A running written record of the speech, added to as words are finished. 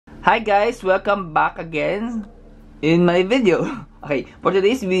Hi guys! Welcome back again in my video. Okay, for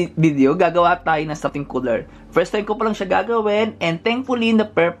today's video, gagawa tayo ng something cooler. First time ko pa lang siya gagawin and thankfully na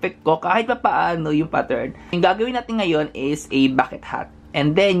perfect ko kahit pa paano yung pattern. Yung gagawin natin ngayon is a bucket hat.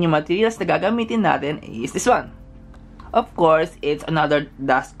 And then, yung materials na gagamitin natin is this one. Of course, it's another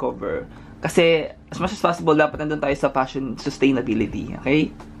dust cover. Kasi, as much as possible, dapat nandun tayo sa fashion sustainability. Okay?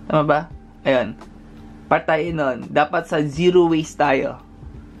 Tama ba? Ayun. Part tayo nun. Dapat sa zero waste tayo.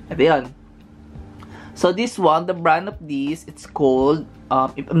 Ito yun. So, this one, the brand of this, it's called,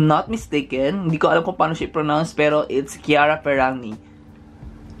 if I'm not mistaken, hindi ko alam kung paano siya i-pronounce, pero it's Chiara Ferragni.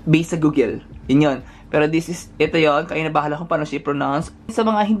 Based sa Google. Yun yun. Pero ito yun, kaya na bahala kung paano siya i-pronounce. Sa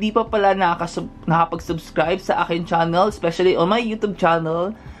mga hindi pa pala nakapag-subscribe sa akin channel, especially on my YouTube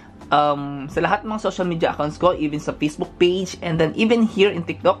channel, sa lahat ng mga social media accounts ko, even sa Facebook page, and then even here in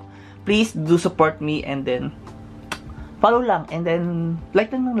TikTok, please do support me, and then follow lang, and then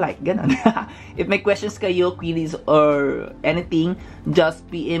like lang ng like, ganun. If may questions kayo, queries, or anything, just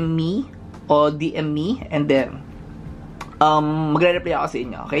PM me or DM me, and then magre-reply ako sa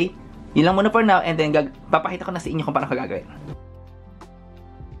inyo, okay? Yun lang muna for now, and then papakita ko na sa inyo kung paano ko gagawin.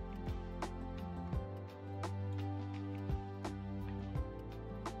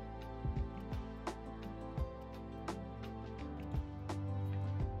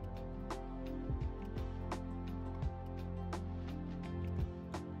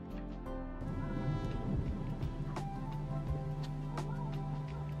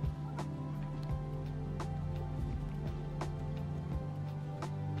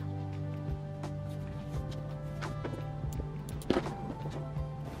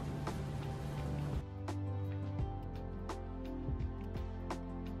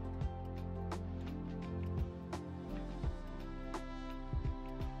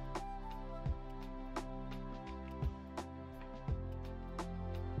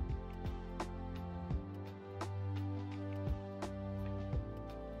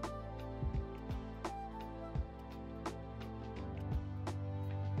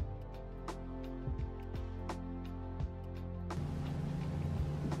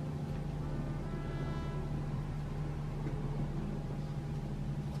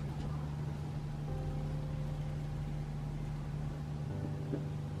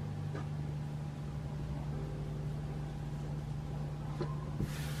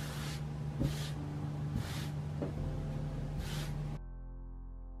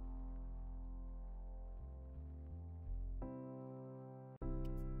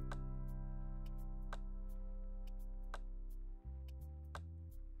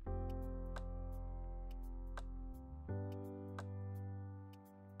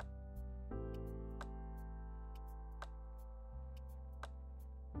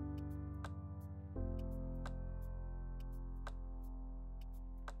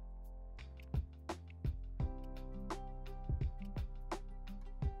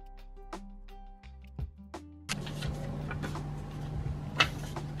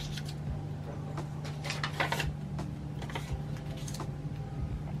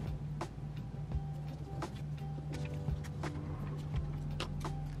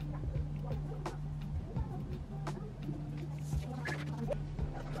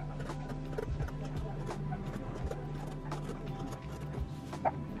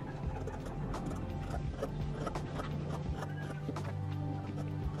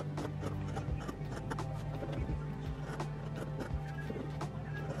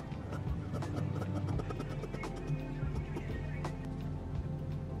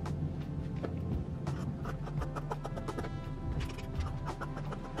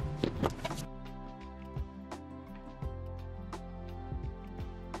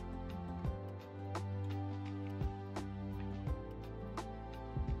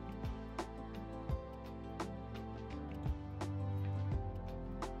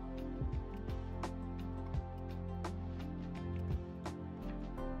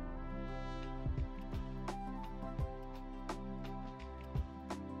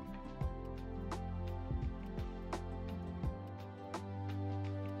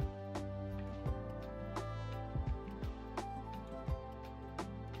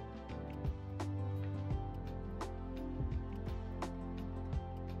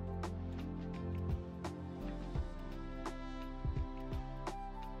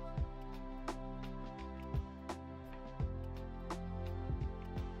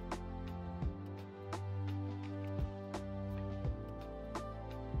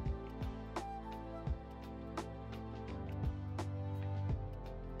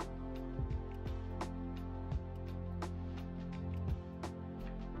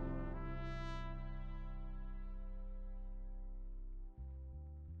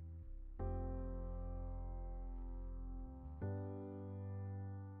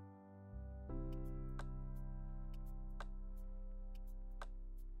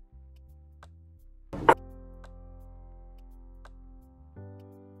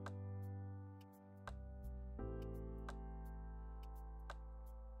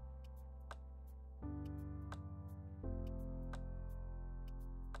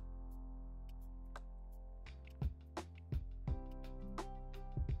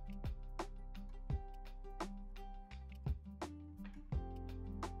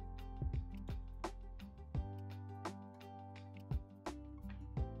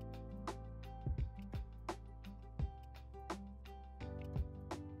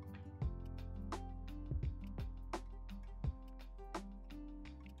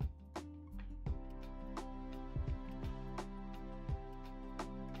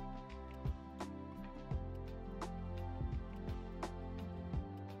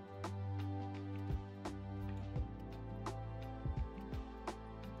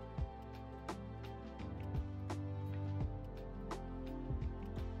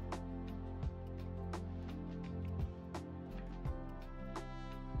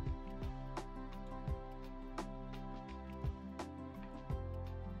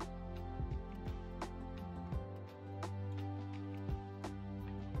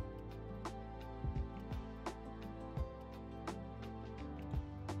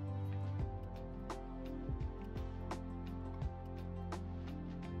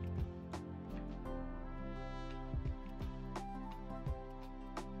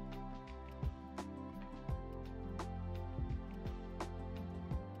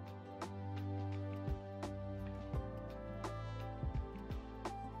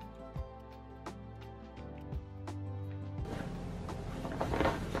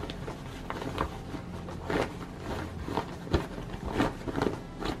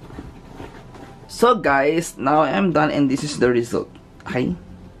 So guys, now I am done and this is the result. Okay?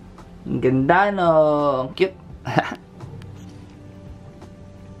 Ang ganda no. Cute.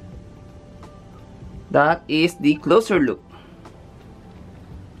 That is the closer look.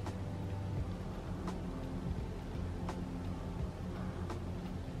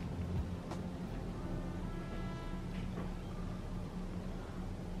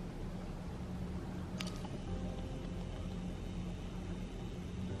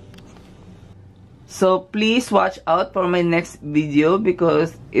 So please watch out for my next video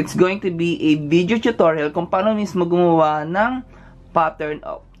because it's going to be a video tutorial kung paano mismo gumawa ng pattern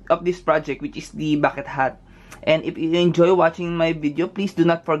of this project, which is the bucket hat. And if you enjoy watching my video, please do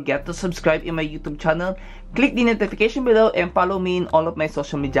not forget to subscribe in my YouTube channel, click the notification below, and follow me in all of my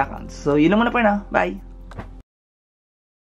social media accounts. So yun lang muna for now. Bye!